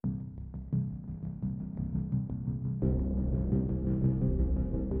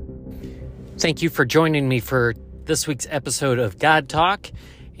Thank you for joining me for this week's episode of God Talk,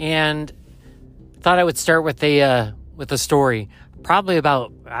 and thought I would start with a story. Probably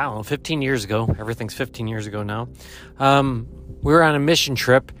about 15 years ago. Everything's 15 years ago now. We were on a mission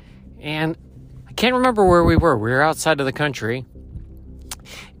trip, and I can't remember where we were. We were outside of the country,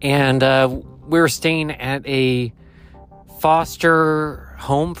 and we were staying at a foster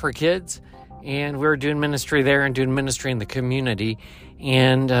home for kids, and we were doing ministry there and doing ministry in the community.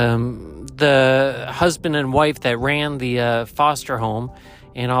 And the husband and wife that ran the foster home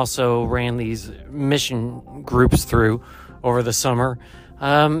and also ran these mission groups through over the summer,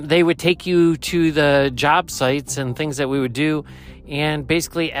 they would take you to the job sites and things that we would do. And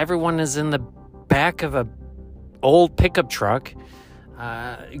basically everyone is in the back of a old pickup truck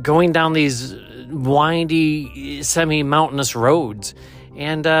going down these windy, semi-mountainous roads.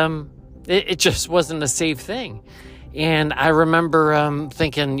 And it just wasn't a safe thing. And I remember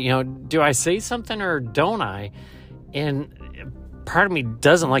thinking, do I say something or don't I? And part of me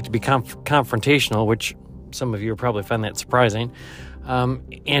doesn't like to be confrontational, which some of you will probably find that surprising.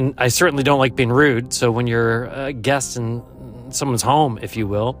 And I certainly don't like being rude. So when you're a guest in someone's home, if you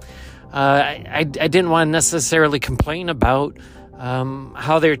will, I didn't want to necessarily complain about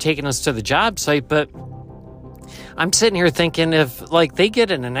how they're taking us to the job site. But I'm sitting here thinking, if they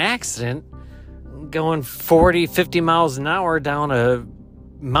get in an accident going 40, 50 miles an hour down a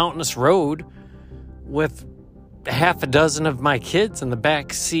mountainous road with half a dozen of my kids in the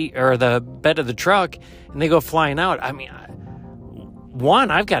back seat or the bed of the truck, and they go flying out. I mean,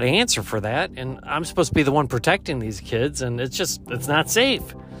 one, I've got to answer for that, and I'm supposed to be the one protecting these kids, and it's not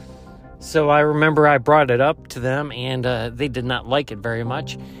safe. So I remember I brought it up to them, and they did not like it very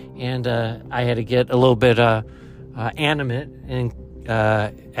much, and I had to get a little bit adamant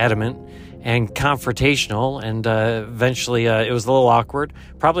and confrontational, and eventually it was a little awkward,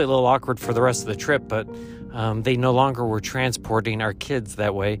 probably a little awkward for the rest of the trip, but they no longer were transporting our kids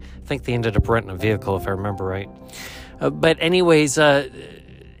that way. I think they ended up renting a vehicle, if I remember right. But anyways,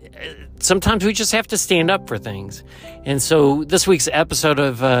 sometimes we just have to stand up for things. And so this week's episode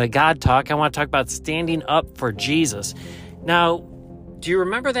of God Talk, I want to talk about standing up for Jesus. Now, do you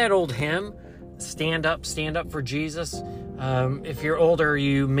remember that old hymn, Stand Up for Jesus? If you're older,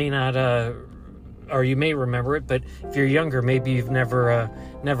 you may not, or you may remember it, but if you're younger, maybe you've never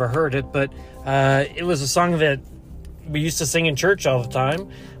heard it. But it was a song that we used to sing in church all the time,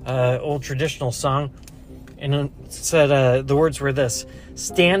 old traditional song. And it said, the words were this: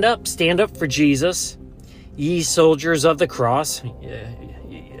 stand up for Jesus, ye soldiers of the cross.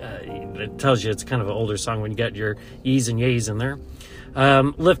 It tells you it's kind of an older song when you got your ye's and ye's in there.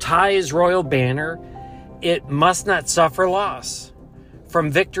 Lift high his royal banner, it must not suffer loss.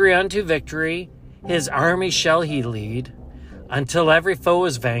 From victory unto victory, his army shall he lead, until every foe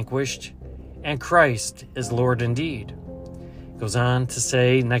is vanquished, and Christ is Lord indeed. Goes on to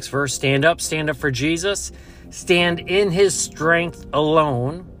say, next verse, stand up for Jesus, stand in his strength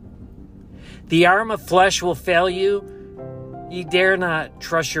alone. The arm of flesh will fail you, ye dare not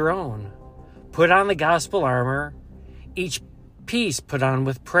trust your own. Put on the gospel armor, each piece put on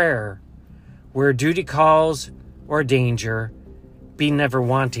with prayer. Where duty calls or danger, be never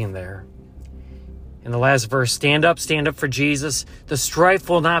wanting there. In the last verse, stand up for Jesus. The strife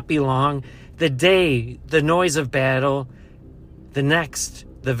will not be long. The day, the noise of battle. The next,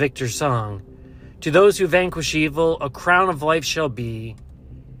 the victor's song. To those who vanquish evil, a crown of life shall be.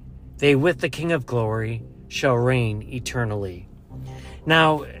 They with the King of glory shall reign eternally.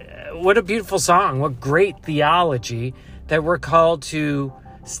 Now, what a beautiful song. What great theology that we're called to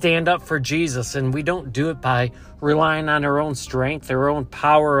stand up for Jesus, and we don't do it by relying on our own strength, our own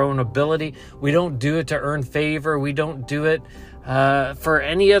power, our own ability. We don't do it to earn favor. We don't do it for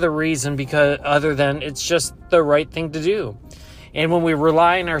any other reason because other than it's just the right thing to do. And when we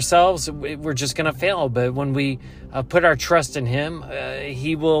rely on ourselves, we're just going to fail. But when we put our trust in Him,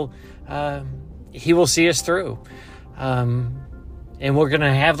 He will see us through. And we're going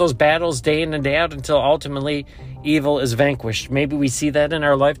to have those battles day in and day out until ultimately evil is vanquished. Maybe we see that in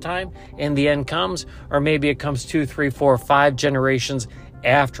our lifetime and the end comes, or maybe it comes 2, 3, 4, 5 generations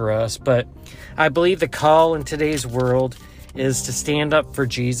after us. But I believe the call in today's world is to stand up for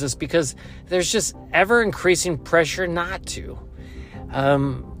Jesus because there's just ever increasing pressure not to.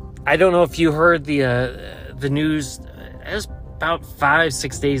 I don't know if you heard the news. It was about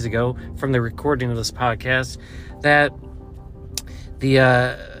 5-6 days ago from the recording of this podcast that the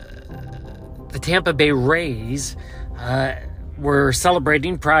Tampa Bay Rays were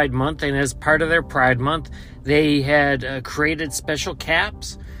celebrating Pride Month, and as part of their Pride Month, they had created special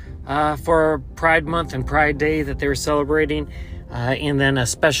caps for Pride Month and Pride Day that they were celebrating. and then a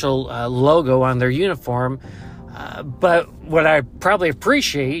special logo on their uniform. But what I probably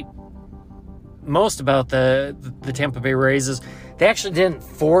appreciate most about the Tampa Bay Rays is they actually didn't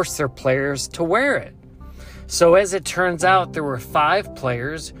force their players to wear it. So as it turns out, there were 5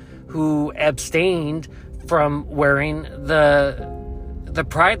 players who abstained from wearing the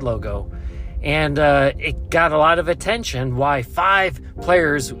Pride logo. And it got a lot of attention why 5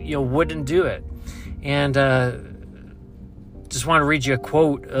 players wouldn't do it. And just want to read you a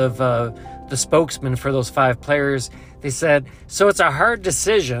quote of the spokesman for those 5 players. They said, "So it's a hard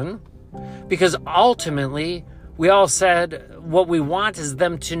decision because ultimately we all said what we want is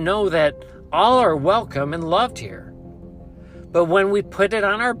them to know that all are welcome and loved here. But when we put it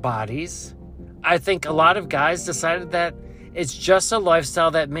on our bodies, I think a lot of guys decided that it's just a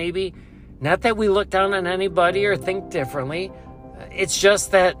lifestyle that maybe, not that we look down on anybody or think differently, it's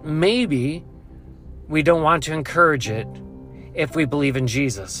just that maybe we don't want to encourage it if we believe in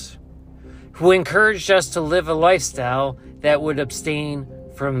Jesus, who encouraged us to live a lifestyle that would abstain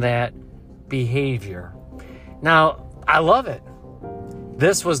from that behavior." Now, I love it.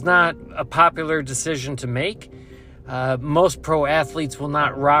 This was not a popular decision to make. Most pro athletes will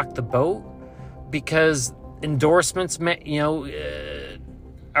not rock the boat because endorsements,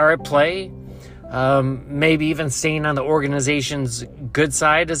 are at play. Maybe even staying on the organization's good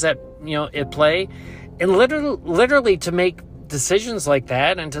side is at play. And literally to make decisions like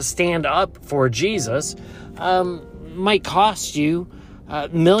that and to stand up for Jesus might cost you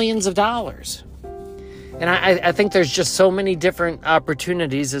millions of dollars. And I think there's just so many different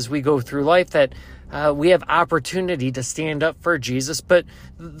opportunities as we go through life that we have opportunity to stand up for Jesus. But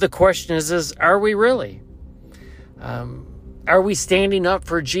the question is are we really? Are we standing up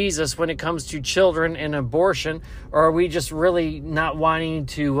for Jesus when it comes to children and abortion? Or are we just really not wanting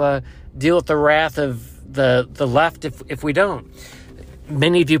to deal with the wrath of the left if we don't?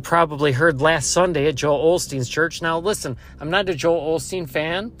 Many of you probably heard last Sunday at Joel Osteen's church. Now, listen, I'm not a Joel Osteen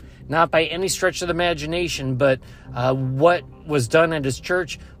fan, not by any stretch of the imagination, but what was done at his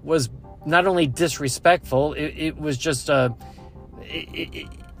church was not only disrespectful, it was just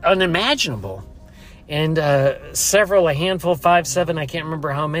unimaginable. And a handful, 5, 7, I can't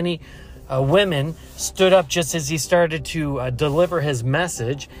remember how many, women stood up just as he started to deliver his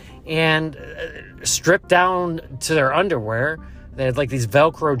message and stripped down to their underwear. They had like these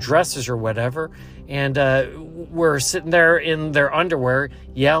Velcro dresses or whatever, and were sitting there in their underwear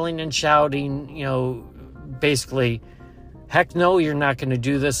yelling and shouting, basically, heck no, you're not going to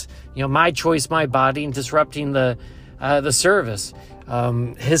do this. My choice, my body, and disrupting the service.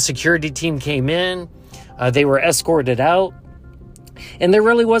 His security team came in. They were escorted out. And there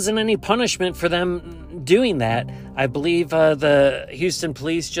really wasn't any punishment for them doing that. I believe the Houston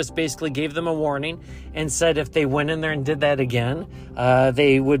police just basically gave them a warning and said if they went in there and did that again,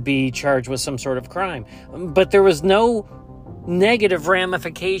 they would be charged with some sort of crime. But there was no negative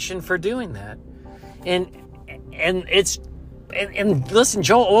ramification for doing that. And listen,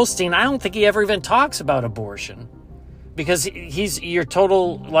 Joel Osteen, I don't think he ever even talks about abortion because he's your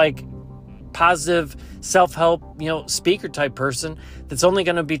total positive self-help, speaker type person that's only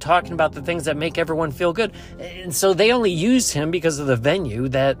going to be talking about the things that make everyone feel good. And so they only use him because of the venue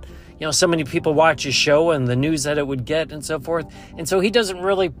that, so many people watch his show and the news that it would get and so forth. And so he doesn't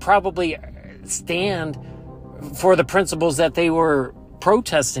really probably stand for the principles that they were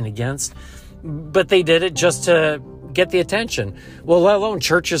protesting against, but they did it just to get the attention. Well, let alone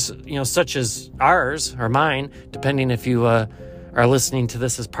churches, such as ours or mine, depending if you, are listening to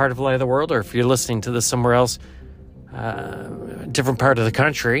this as part of Light of the World, or if you're listening to this somewhere else, different part of the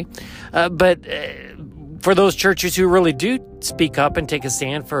country. But for those churches who really do speak up and take a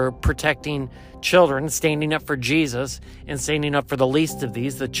stand for protecting children, standing up for Jesus, and standing up for the least of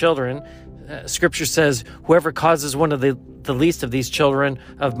these, the children, Scripture says, whoever causes one of the least of these children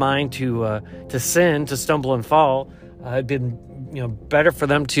of mine to sin, to stumble and fall, it'd been better for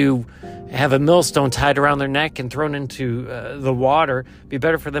them to have a millstone tied around their neck and thrown into the water. Be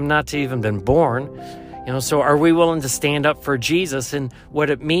better for them not to even been born. So are we willing to stand up for Jesus? And what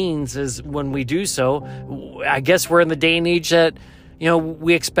it means is when we do so, I guess we're in the day and age that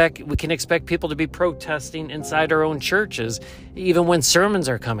we can expect people to be protesting inside our own churches, even when sermons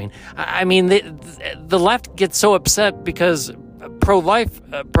are coming. I mean, the left gets so upset because pro-life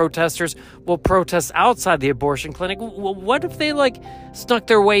protesters will protest outside the abortion clinic. Well, what if they snuck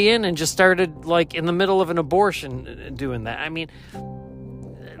their way in and just started in the middle of an abortion doing that? I mean,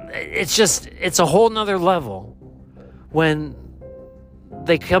 it's a whole nother level when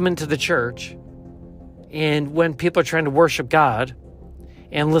they come into the church and when people are trying to worship God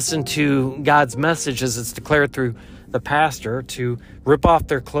and listen to God's message as it's declared through the pastor to rip off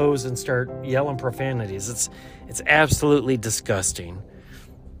their clothes and start yelling profanities. It's absolutely disgusting.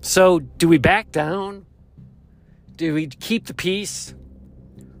 So do we back down? Do we keep the peace?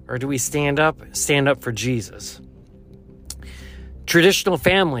 Or do we stand up for Jesus? Traditional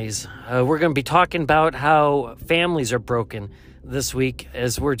families. We're going to be talking about how families are broken this week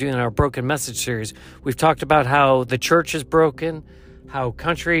as we're doing our Broken Message series. We've talked about how the church is broken, how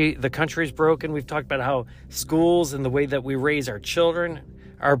the country is broken. We've talked about how schools and the way that we raise our children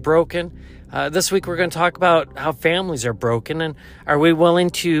are broken. This week we're going to talk about how families are broken, and are we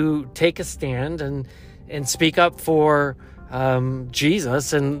willing to take a stand and speak up for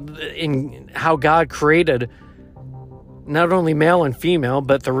Jesus and in how God created not only male and female,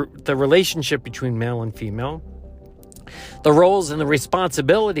 but the relationship between male and female, the roles and the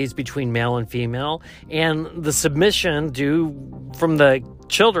responsibilities between male and female, and the submission due from the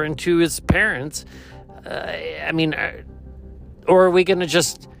children to his parents. Or are we going to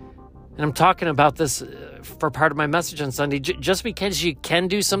just, and I'm talking about this for part of my message on Sunday, just because you can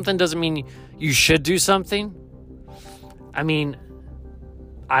do something doesn't mean you should do something. I mean,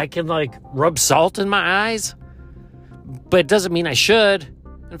 I can rub salt in my eyes, but it doesn't mean I should.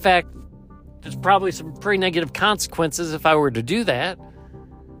 In fact, there's probably some pretty negative consequences if I were to do that.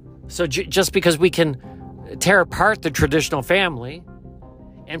 So just because we can tear apart the traditional family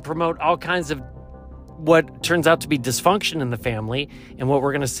and promote all kinds of what turns out to be dysfunction in the family, and what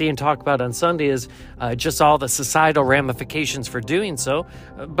we're going to see and talk about on Sunday is just all the societal ramifications for doing so.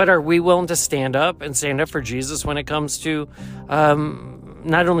 But are we willing to stand up for Jesus when it comes to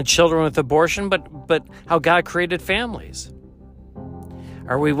not only children with abortion, but how God created families?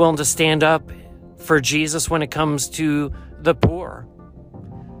 Are we willing to stand up for Jesus when it comes to the poor?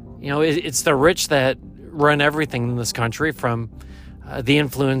 It's the rich that run everything in this country, from the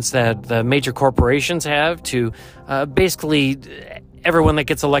influence that the major corporations have to basically everyone that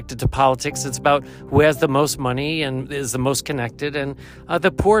gets elected to politics. It's about who has the most money and is the most connected, and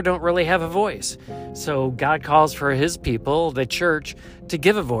the poor don't really have a voice. So God calls for his people, the church, to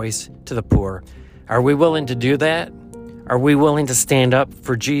give a voice to the poor. Are we willing to do that? Are we willing to stand up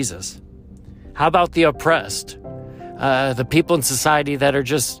for Jesus? How about the oppressed? The people in society that are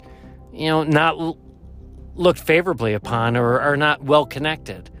just, not looked favorably upon or are not well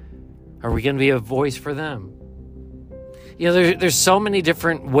connected. Are we going to be a voice for them? There's so many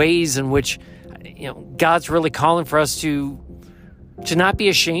different ways in which, God's really calling for us to not be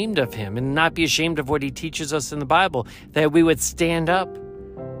ashamed of him and not be ashamed of what he teaches us in the Bible, that we would stand up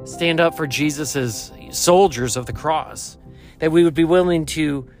for Jesus as soldiers of the cross, that we would be willing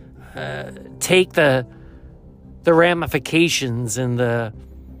to take the ramifications and the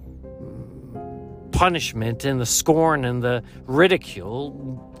punishment and the scorn and the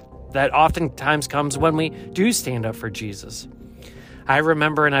ridicule that oftentimes comes when we do stand up for Jesus. I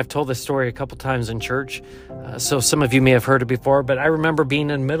remember, and I've told this story a couple times in church, so some of you may have heard it before, but I remember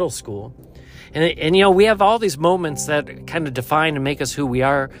being in middle school. And we have all these moments that kind of define and make us who we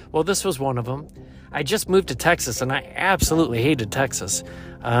are. Well, this was one of them. I just moved to Texas, and I absolutely hated Texas.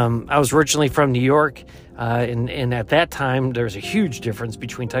 I was originally from New York, and at that time, there was a huge difference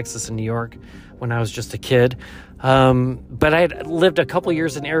between Texas and New York when I was just a kid. But I had lived a couple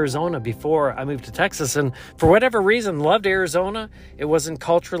years in Arizona before I moved to Texas, and for whatever reason, loved Arizona. It wasn't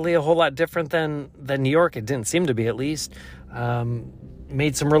culturally a whole lot different than New York. It didn't seem to be, at least.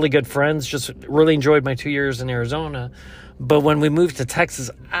 Made some really good friends, just really enjoyed my 2 years in Arizona. But when we moved to Texas,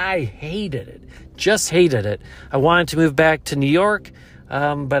 I hated it, just hated it. I wanted to move back to New York,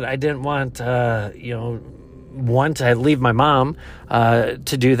 but I didn't want, to leave my mom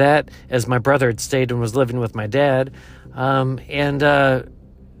to do that, as my brother had stayed and was living with my dad. And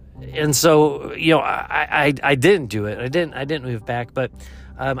so, I didn't do it. I didn't move back, but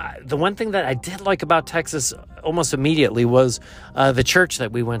the one thing that I did like about Texas almost immediately was the church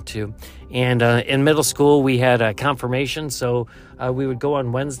that we went to. And in middle school, we had a confirmation, so we would go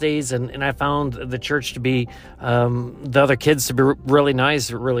on Wednesdays, and I found the church to be, the other kids to be really nice,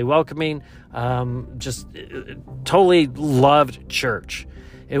 really welcoming, just totally loved church.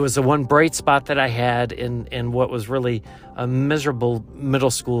 It was the one bright spot that I had in what was really a miserable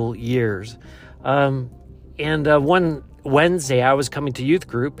middle school years. And one Wednesday, I was coming to youth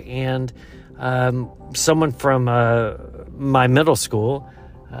group, and someone from my middle school,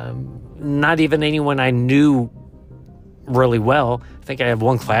 not even anyone I knew really well, I think I had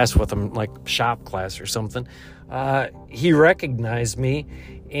one class with him, like shop class or something, he recognized me,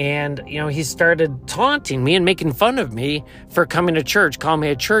 and he started taunting me and making fun of me for coming to church, calling me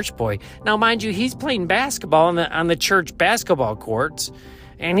a church boy. Now, mind you, he's playing basketball on the church basketball courts,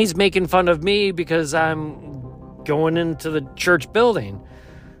 and he's making fun of me because I'm going into the church building.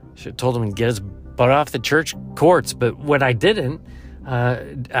 Should have told him to get his butt off the church courts. But what I didn't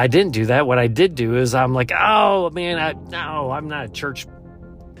do that. What I did do is I'm like, oh man, I'm not a church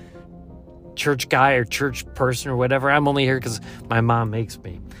guy or church person or whatever. I'm only here because my mom makes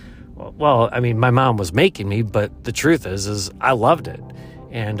me. Well, I mean, my mom was making me, but the truth is I loved it.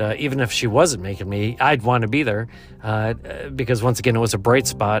 And even if she wasn't making me, I'd want to be there because, once again, it was a bright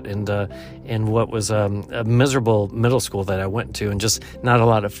spot in what was a miserable middle school that I went to, and just not a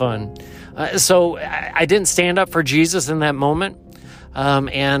lot of fun. So I didn't stand up for Jesus in that moment,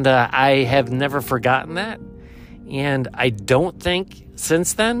 and I have never forgotten that. And I don't think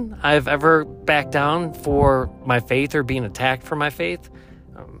since then I've ever backed down for my faith or being attacked for my faith.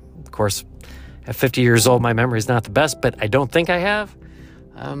 Of course, at 50 years old, my memory is not the best, but I don't think I have.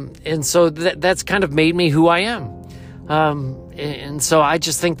 And so that's kind of made me who I am. And so I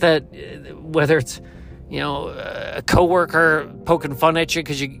just think that whether it's, a coworker poking fun at you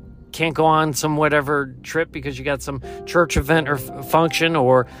because you can't go on some whatever trip because you got some church event or function,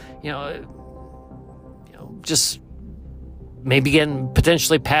 or, just maybe getting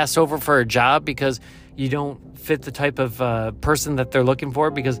potentially passed over for a job because you don't fit the type of person that they're looking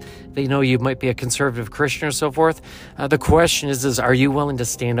for because they know you might be a conservative Christian or so forth. The question is are you willing to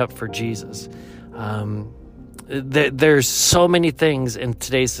stand up for Jesus? There's so many things in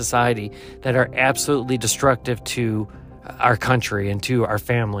today's society that are absolutely destructive to our country and to our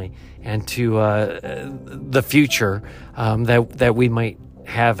family and to the future that we might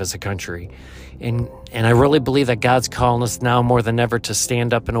have as a country. And I really believe that God's calling us now more than ever to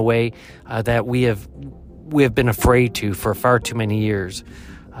stand up in a way that we have been afraid to for far too many years.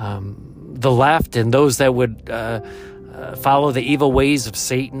 The left and those that would follow the evil ways of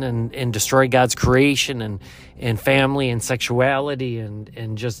Satan and destroy God's creation and family and sexuality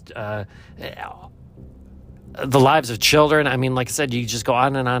and just the lives of children. I mean, like I said, you just go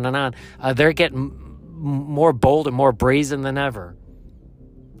on and on and on. They're getting more bold and more brazen than ever.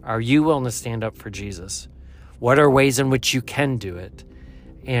 Are you willing to stand up for Jesus? What are ways in which you can do it?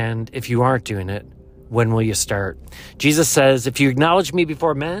 And if you aren't doing it, when will you start? Jesus says, if you acknowledge me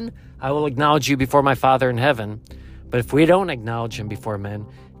before men, I will acknowledge you before my Father in heaven. But if we don't acknowledge him before men,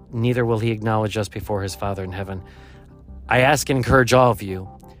 neither will he acknowledge us before his Father in heaven. I ask and encourage all of you,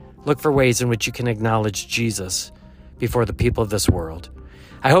 look for ways in which you can acknowledge Jesus before the people of this world.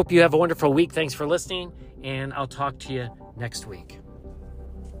 I hope you have a wonderful week. Thanks for listening, and I'll talk to you next week.